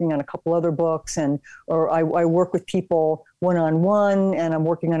 and I'm working on a couple other books, or I work with people one-on-one, and I'm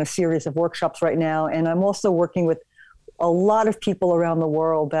working on a series of workshops right now. And I'm also working with a lot of people around the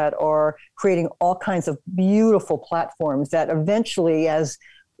world that are creating all kinds of beautiful platforms that eventually, as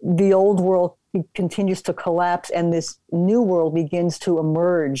the old world continues to collapse and this new world begins to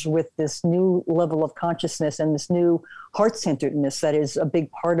emerge with this new level of consciousness and this new heart-centeredness that is a big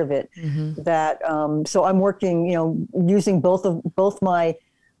part of it. That so I'm working, using both my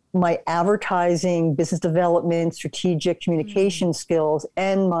advertising, business development, strategic communication skills,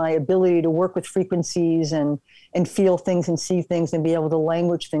 and my ability to work with frequencies and feel things and see things and be able to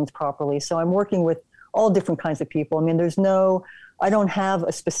language things properly. So I'm working with all different kinds of people. I mean, I don't have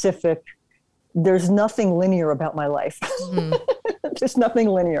a specific, there's nothing linear about my life. There's nothing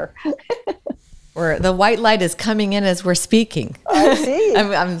linear. Or the white light is coming in as we're speaking. I see.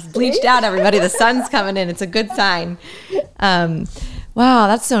 I'm bleached out, everybody. The sun's coming in. It's a good sign. Wow,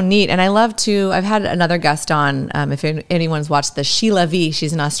 that's so neat. And I love to, I've had another guest on, if anyone's watched the Sheila V,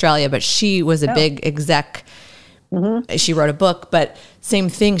 she's in Australia, but she was a big exec. She wrote a book, but same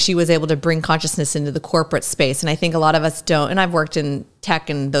thing. She was able to bring consciousness into the corporate space. And I think a lot of us don't, and I've worked in tech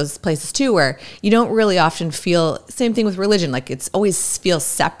and those places too, where you don't really often feel, same thing with religion, like it's always feels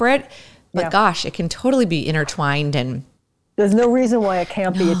separate, but gosh, it can totally be intertwined. And there's no reason why it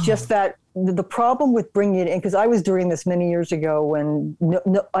can't be. It's just that the problem with bringing it in, because I was doing this many years ago when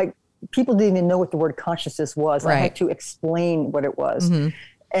people didn't even know what the word consciousness was. Right. I had to explain what it was.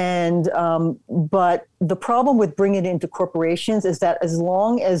 And but the problem with bringing it into corporations is that as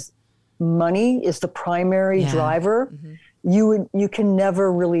long as money is the primary driver, you can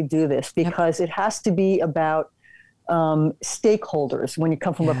never really do this, because it has to be about stakeholders. When you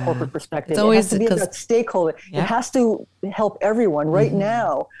come from a corporate perspective, it has to be about stakeholder. It has to help everyone. Right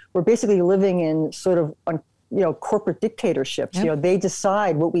now, we're basically living in sort of corporate dictatorships. They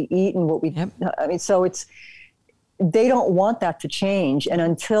decide what we eat and what we. I mean, so they don't want that to change. And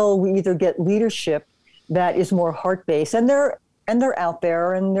until we either get leadership that is more heart-based, and they're out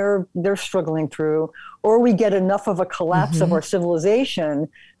there and they're struggling through, or we get enough of a collapse of our civilization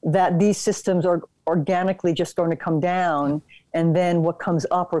that these systems are organically just going to come down. And then what comes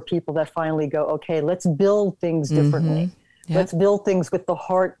up are people that finally go, okay, let's build things differently. Let's build things with the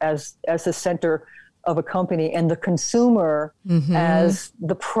heart as the center of a company, and the consumer as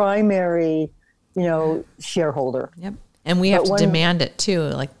the primary shareholder. And we have to demand it too,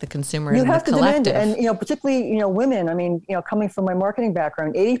 like the consumer and the collective. You have to demand it. And particularly, women, I mean, coming from my marketing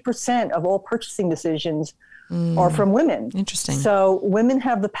background, 80% of all purchasing decisions are from women. Interesting. So women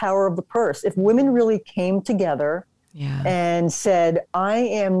have the power of the purse. If women really came together and said, I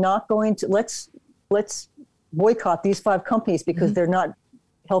am not going to, let's boycott these 5 companies because they're not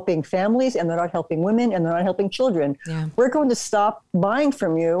helping families, and they're not helping women, and they're not helping children. We're going to stop buying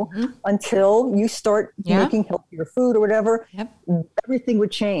from you until you start making healthier food or whatever. Everything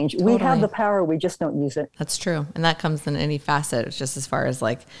would change. Totally. We have the power. We just don't use it. That's true. And that comes in any facet. It's just as far as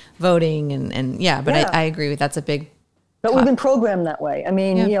like voting I agree with that's a big. But we've been programmed that way. I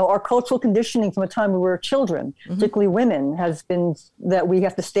mean, our cultural conditioning from the time we were children, particularly women, has been that we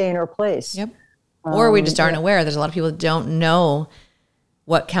have to stay in our place. Or we just aren't aware. There's a lot of people that don't know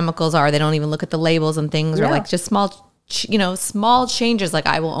what chemicals are. They don't even look at the labels and things, or like just small changes. Like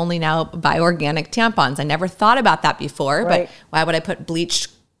I will only now buy organic tampons. I never thought about that before, but why would I put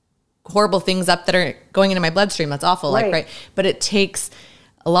bleached horrible things up that are going into my bloodstream? That's awful. But it takes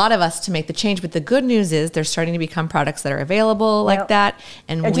a lot of us to make the change. But the good news is there's starting to become products that are available like that.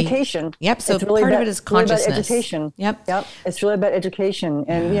 And education. So really part of it is consciousness. Really about education. It's really about education.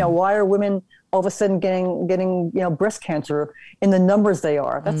 And why are women all of a sudden getting breast cancer in the numbers they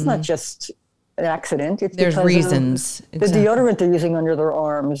are? That's not just an accident. It's there's because reasons. The deodorant they're using under their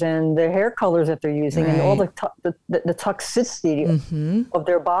arms, and the hair colors that they're using, and all the toxicity of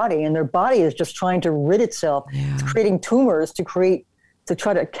their body, and their body is just trying to rid itself. It's creating tumors to try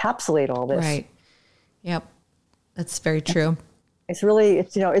to encapsulate all this. That's very true. It's really,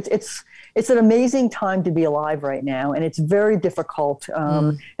 it's an amazing time to be alive right now, and it's very difficult.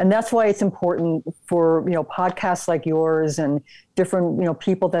 And that's why it's important for, podcasts like yours and different,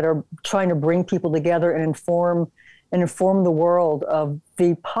 people that are trying to bring people together and inform the world of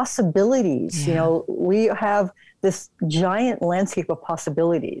the possibilities. We have this giant landscape of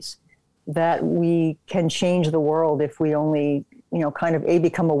possibilities that we can change the world if we only, kind of A,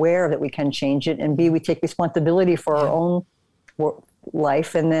 become aware that we can change it, and B, we take responsibility for our own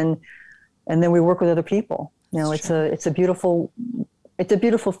life, and then we work with other people. It's a beautiful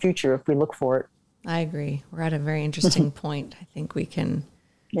future if we look for it. I agree. We're at a very interesting point. I think we can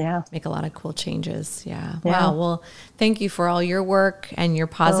make a lot of cool changes. Wow. Well, thank you for all your work and your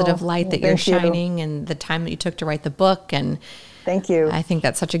positive light that you're shining, and the time that you took to write the book. And thank you. I think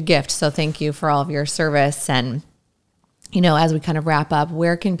that's such a gift. So thank you for all of your service. And as we kind of wrap up,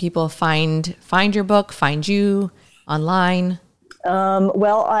 where can people find your book, find you online?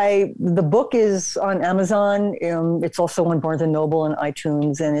 Well, the book is on Amazon. It's also on Barnes & Noble and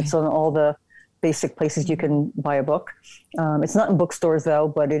iTunes, and it's on all the basic places you can buy a book. It's not in bookstores, though,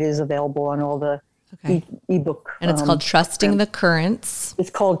 but it is available on all the ebook. And it's called Trusting the Currents. It's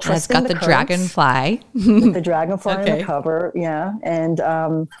called Trusting the Currents. It's got the dragonfly. With the dragonfly on the cover, yeah. And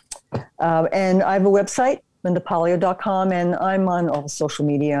I have a website, lindapollio.com, and I'm on all the social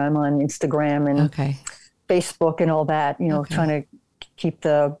media. I'm on Instagram and Facebook and all that, trying to keep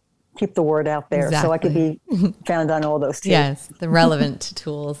the word out there. So I could be found on all those too. Yes, the relevant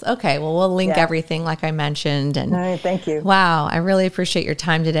tools. Okay, well, we'll link everything like I mentioned. And all right, thank you. Wow, I really appreciate your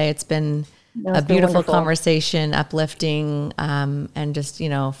time today. It's been a beautiful conversation, uplifting, and just,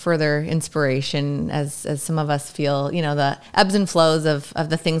 further inspiration as some of us feel, the ebbs and flows of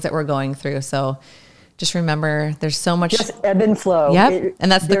the things that we're going through. So just remember, there's so much. Just ebb and flow. Yep.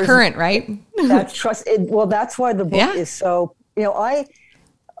 And that's the current, right? That's trust. Well, that's why the book is so,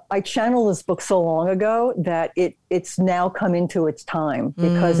 I channeled this book so long ago that it's now come into its time,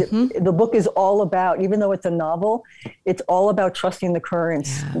 because the book is all about, even though it's a novel, it's all about trusting the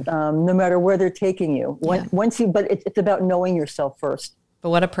currents, no matter where they're taking you. But it's about knowing yourself first. But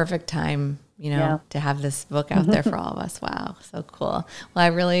what a perfect time, to have this book out there for all of us. Wow. So cool. Well, I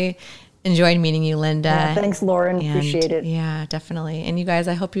really enjoyed meeting you, Linda. Yeah, thanks, Lauren. Appreciate it. Yeah, definitely. And you guys,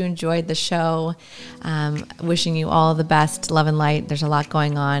 I hope you enjoyed the show. Wishing you all the best, love and light. There's a lot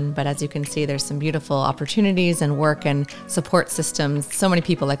going on, but as you can see, there's some beautiful opportunities and work and support systems. So many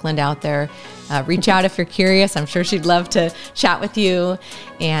people like Linda out there. Reach out if you're curious. I'm sure she'd love to chat with you.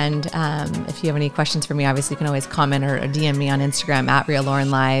 And if you have any questions for me, obviously you can always comment or DM me on Instagram at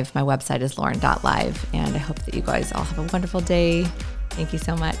RealLaurenLive. My website is lauren.live. And I hope that you guys all have a wonderful day. Thank you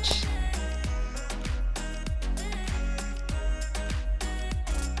so much.